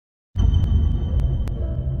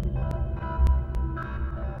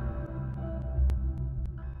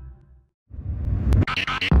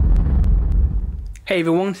Hey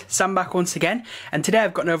everyone, Sam back once again, and today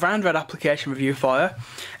I've got another Android application review for you,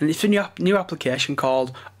 and it's a new application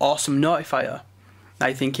called Awesome Notifier. Now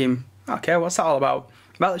you're thinking, okay, what's that all about?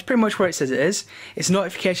 Well, it's pretty much what it says it is. It's a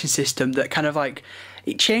notification system that kind of like,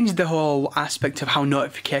 it changed the whole aspect of how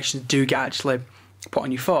notifications do get actually put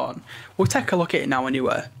on your phone. We'll take a look at it now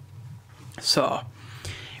anyway. So,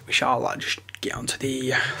 we shall just get onto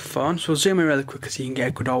the phone. So we'll zoom in really quick so you can get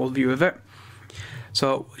a good overview of it.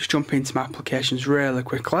 So let's jump into my applications really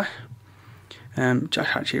quickly.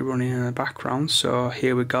 Just actually running in the background. So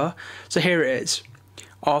here we go. So here it is,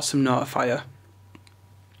 Awesome Notifier.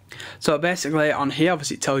 So basically on here,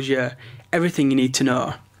 obviously it tells you everything you need to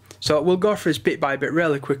know. So we'll go through this bit by bit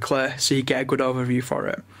really quickly so you get a good overview for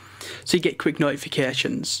it. So you get quick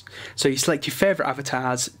notifications. So you select your favourite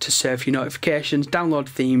avatars to serve your notifications, download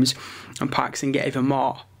themes and packs and get even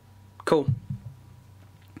more. Cool.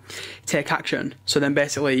 Take action. So then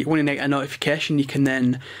basically when you get a notification you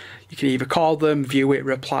can either call them, view it,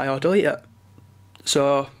 reply or delete it.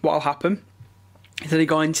 So what will happen is that you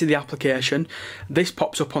go into the application, this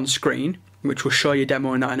pops up on screen, which will show you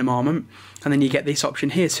demoing that in a moment, and then you get this option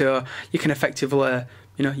here so you can effectively,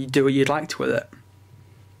 you do what you'd like to with it.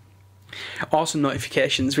 Awesome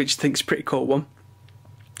notifications, which I think is a pretty cool one.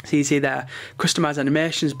 So you see there, customise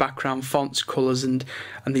animations, background, fonts, colours and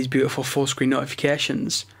these beautiful full screen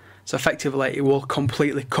notifications. So effectively it will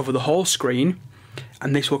completely cover the whole screen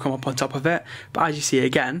and this will come up on top of it. But as you see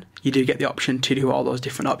again, you do get the option to do all those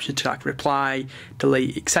different options to like reply,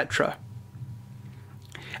 delete, etc.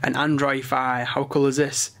 And Androidify, how cool is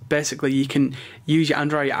this? Basically you can use your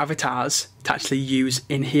Android avatars to actually use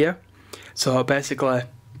in here. So basically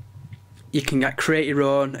you can create your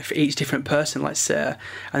own for each different person, let's say,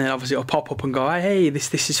 and then obviously it'll pop up and go, hey,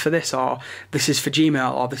 this is for this, or this is for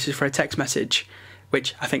Gmail, or this is for a text message,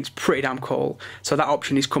 which I think is pretty damn cool. So that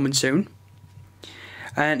option is coming soon.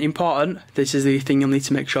 And important, this is the thing you'll need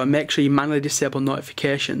to make sure you manually disable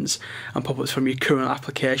notifications and pop-ups from your current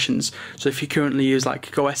applications. So if you currently use like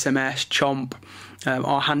Go SMS, Chomp,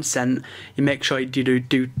 or Handsent, you make sure you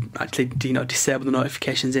do actually disable the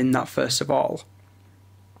notifications in that first of all.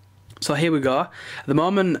 So here we go. At the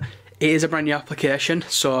moment it is a brand new application,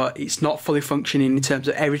 so it's not fully functioning in terms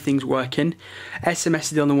of everything's working. SMS is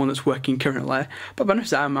the only one that's working currently, but by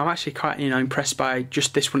honest, I'm actually quite impressed by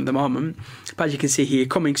just this one at the moment. But as you can see here,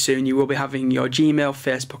 coming soon you will be having your Gmail,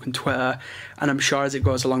 Facebook and Twitter, and I'm sure as it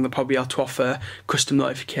goes along they'll probably be able to offer custom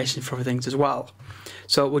notifications for other things as well.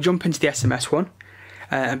 So we'll jump into the SMS one,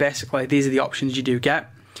 and basically these are the options you do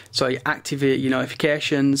get. So you activate your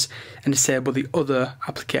notifications and disable the other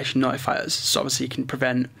application notifiers. So obviously you can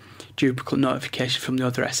prevent duplicate notification from the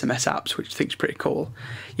other SMS apps, which I think is pretty cool.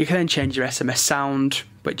 You can then change your SMS sound,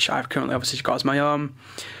 which I've currently obviously got as my own.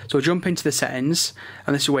 So we'll jump into the settings,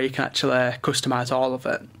 and this is where you can actually customise all of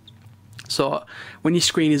it. So when your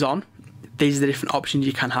screen is on, these are the different options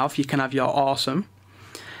you can have. You can have your awesome,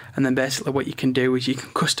 and then basically what you can do is you can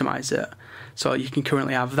customise it. So you can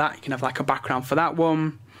currently have that, you can have like a background for that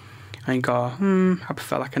one, and go, I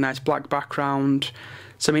prefer like a nice black background.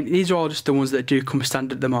 So I mean, these are all just the ones that do come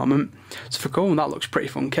standard at the moment. So for cool, that looks pretty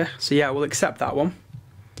funky. So yeah, we'll accept that one.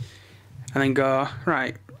 And then go,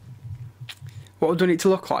 right, what do we need to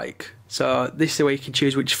look like? So this is the way you can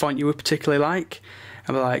choose which font you would particularly like.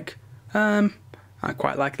 And we're like, I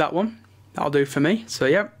quite like that one. That'll do for me. So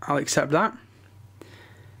yeah, I'll accept that.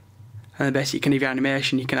 And then basically you can have your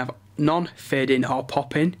animation, you can have none, fade in or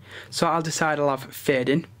pop in. So I'll decide I'll have fade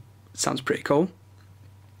in. Sounds pretty cool.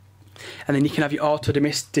 And then you can have your auto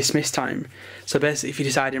dismiss time. So basically if you're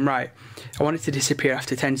deciding, right, I want it to disappear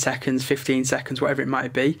after 10 seconds, 15 seconds, whatever it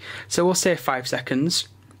might be. So we'll say 5 seconds.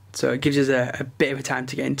 So it gives us a bit of a time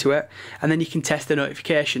to get into it. And then you can test the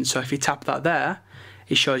notification. So if you tap that there,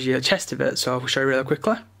 it shows you a test of it. So I'll show you really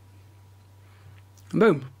quickly. And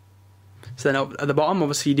boom. So then at the bottom,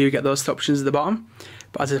 obviously you do get those options at the bottom.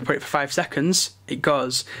 But as I put it for 5 seconds, it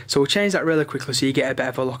goes. So we'll change that really quickly so you get a bit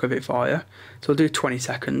of a look of it for you. So we'll do 20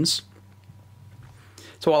 seconds.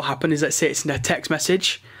 So what will happen is, let's say it's in a text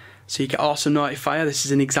message. So you get Awesome Notifier. This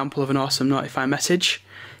is an example of an Awesome Notifier message.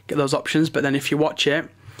 Get those options. But then if you watch it,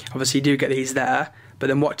 obviously you do get these there. But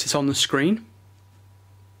then watch this on the screen.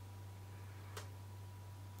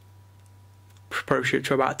 Probably shoot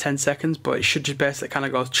to about 10 seconds. But it should just basically kind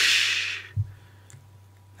of go shh.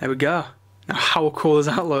 There we go. Now how cool does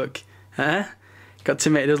that look? Eh? Got to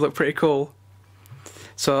admit, it does look pretty cool.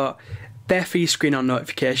 So there for your screen on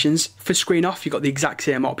notifications. For screen off, you've got the exact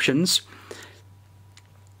same options.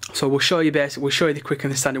 So we'll show you the quick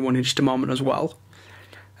and the standard one in just a moment as well.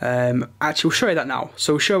 Actually, we'll show you that now.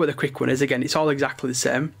 So we'll show you what the quick one is. Again, it's all exactly the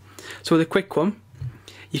same. So with the quick one,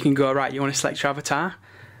 you can go, right, you want to select your avatar.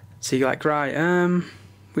 So you're like, right,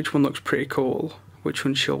 which one looks pretty cool? Which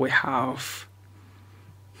one shall we have?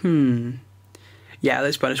 Yeah,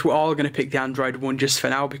 let's be honest, we're all going to pick the Android one just for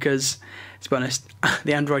now because, let's be honest,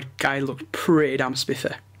 the Android guy looks pretty damn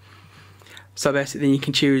spiffy. So basically then you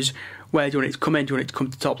can choose where do you want it to come in. Do you want it to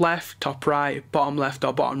come to top left, top right, bottom left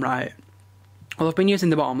or bottom right? Well, I've been using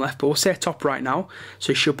the bottom left, but we'll say top right now,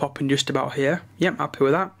 so it should pop in just about here. Yep, happy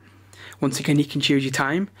with that. Once again, you can choose your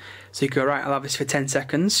time. So you go, right, I'll have this for 10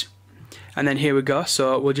 seconds. And then here we go,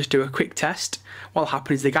 so we'll just do a quick test. What'll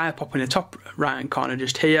happen is the guy will pop in the top right hand corner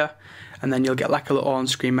just here, and then you'll get like a little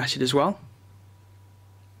on-screen message as well.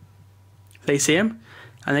 There you see him.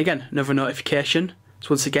 And again, another notification. So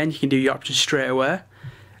once again, you can do your options straight away.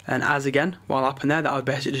 And as again, what'll happen there, that'll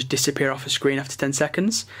basically just disappear off the screen after 10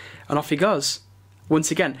 seconds. And off he goes. Once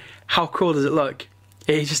again, how cool does it look?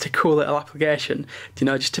 It is just a cool little application, you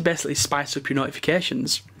know, just to basically spice up your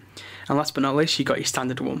notifications. And last but not least, you got your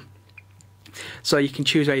standard one. So you can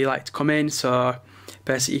choose where you like to come in. So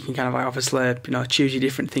basically you can kind of like obviously, you know, choose your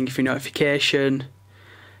different thing for your notification.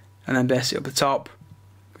 And then basically up the top,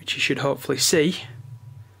 which you should hopefully see.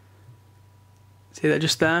 See that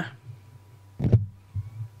just there?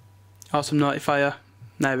 Awesome Notifier.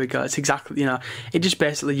 There we go. It's exactly, you know, it just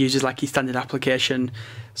basically uses like your standard application.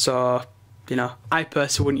 So, you know, I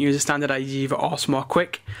personally wouldn't use a standard. I use either awesome or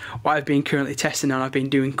quick. What I've been currently testing on, I've been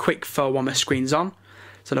doing quick for when my screen's on.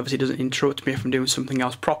 So it obviously doesn't interrupt me if I'm doing something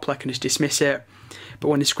else properly. I can just dismiss it. But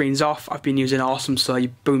when the screen's off, I've been using awesome. So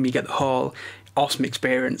you get the whole awesome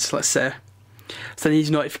experience, let's say. So then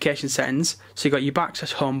these notification settings. So you got your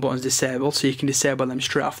backslash home buttons disabled. So you can disable them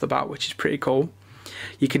straight off the bat, which is pretty cool.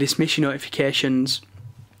 You can dismiss your notifications.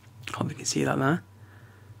 Hope you can see that there.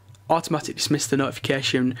 Automatically dismiss the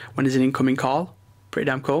notification when there's an incoming call. Pretty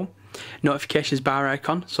damn cool. Notifications bar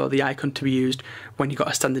icon, so the icon to be used when you've got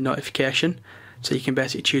a standard notification. So you can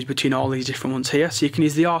basically choose between all these different ones here. So you can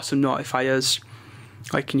use the awesome notifiers,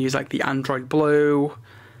 or you can use like the Android Blue,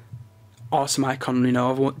 awesome icon, you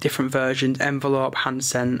know, of different versions, envelope, hand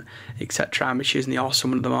sent, etc. I'm just using the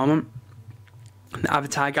awesome one at the moment. And the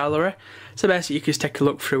avatar gallery. So basically you can just take a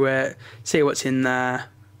look through it, see what's in there.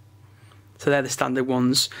 So they're the standard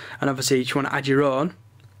ones, and obviously if you want to add your own,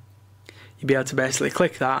 you'll be able to basically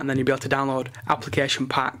click that and then you'll be able to download application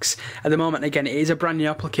packs. At the moment, again, it is a brand new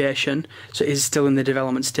application, so it is still in the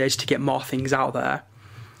development stage to get more things out there.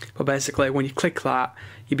 But basically when you click that,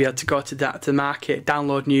 you'll be able to go to the market,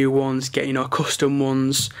 download new ones, get, you know, custom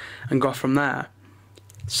ones and go from there.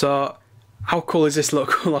 So how cool is this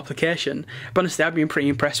little cool application? But honestly, I've been pretty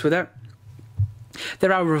impressed with it.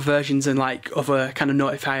 There are other versions and like other kind of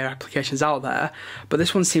notifier applications out there, but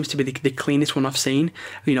this one seems to be the cleanest one I've seen.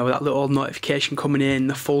 You know, that little notification coming in,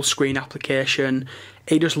 the full screen application.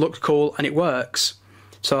 It just looks cool and it works.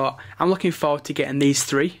 So I'm looking forward to getting these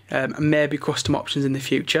three, and maybe custom options in the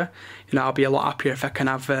future. You know, I'll be a lot happier if I can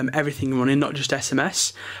have everything running, not just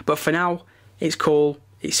SMS. But for now, it's cool.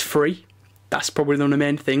 It's free. That's probably one of the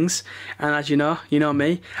main things. And as you know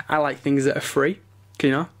me, I like things that are free.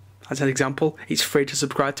 You know. As an example, it's free to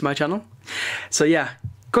subscribe to my channel. So yeah,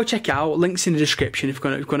 go check it out. Links in the description if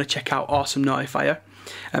you're going to check out Awesome Notifier.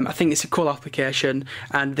 I think it's a cool application,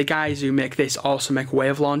 and the guys who make this also make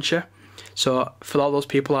Wave Launcher. So for all those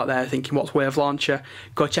people out there thinking what's Wave Launcher,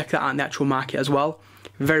 go check that out in the actual market as well.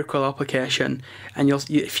 Very cool application, and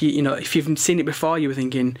if you've seen it before, you were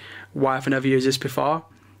thinking, why have I never used this before?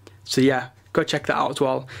 So yeah. Go check that out as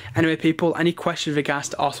well. Anyway, people, any questions with regards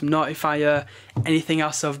to Awesome Notifier, anything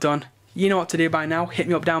else I've done, you know what to do by now. Hit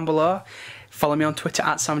me up down below. Follow me on Twitter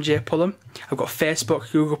at SamJPULLEN. I've got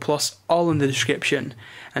Facebook, Google+, all in the description.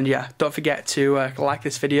 And yeah, don't forget to like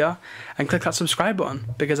this video and click that subscribe button,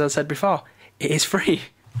 because as I said before, it is free.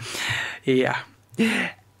 Yeah.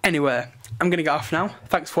 Anyway, I'm going to get off now.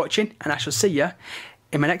 Thanks for watching, and I shall see you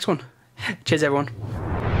in my next one. Cheers, everyone.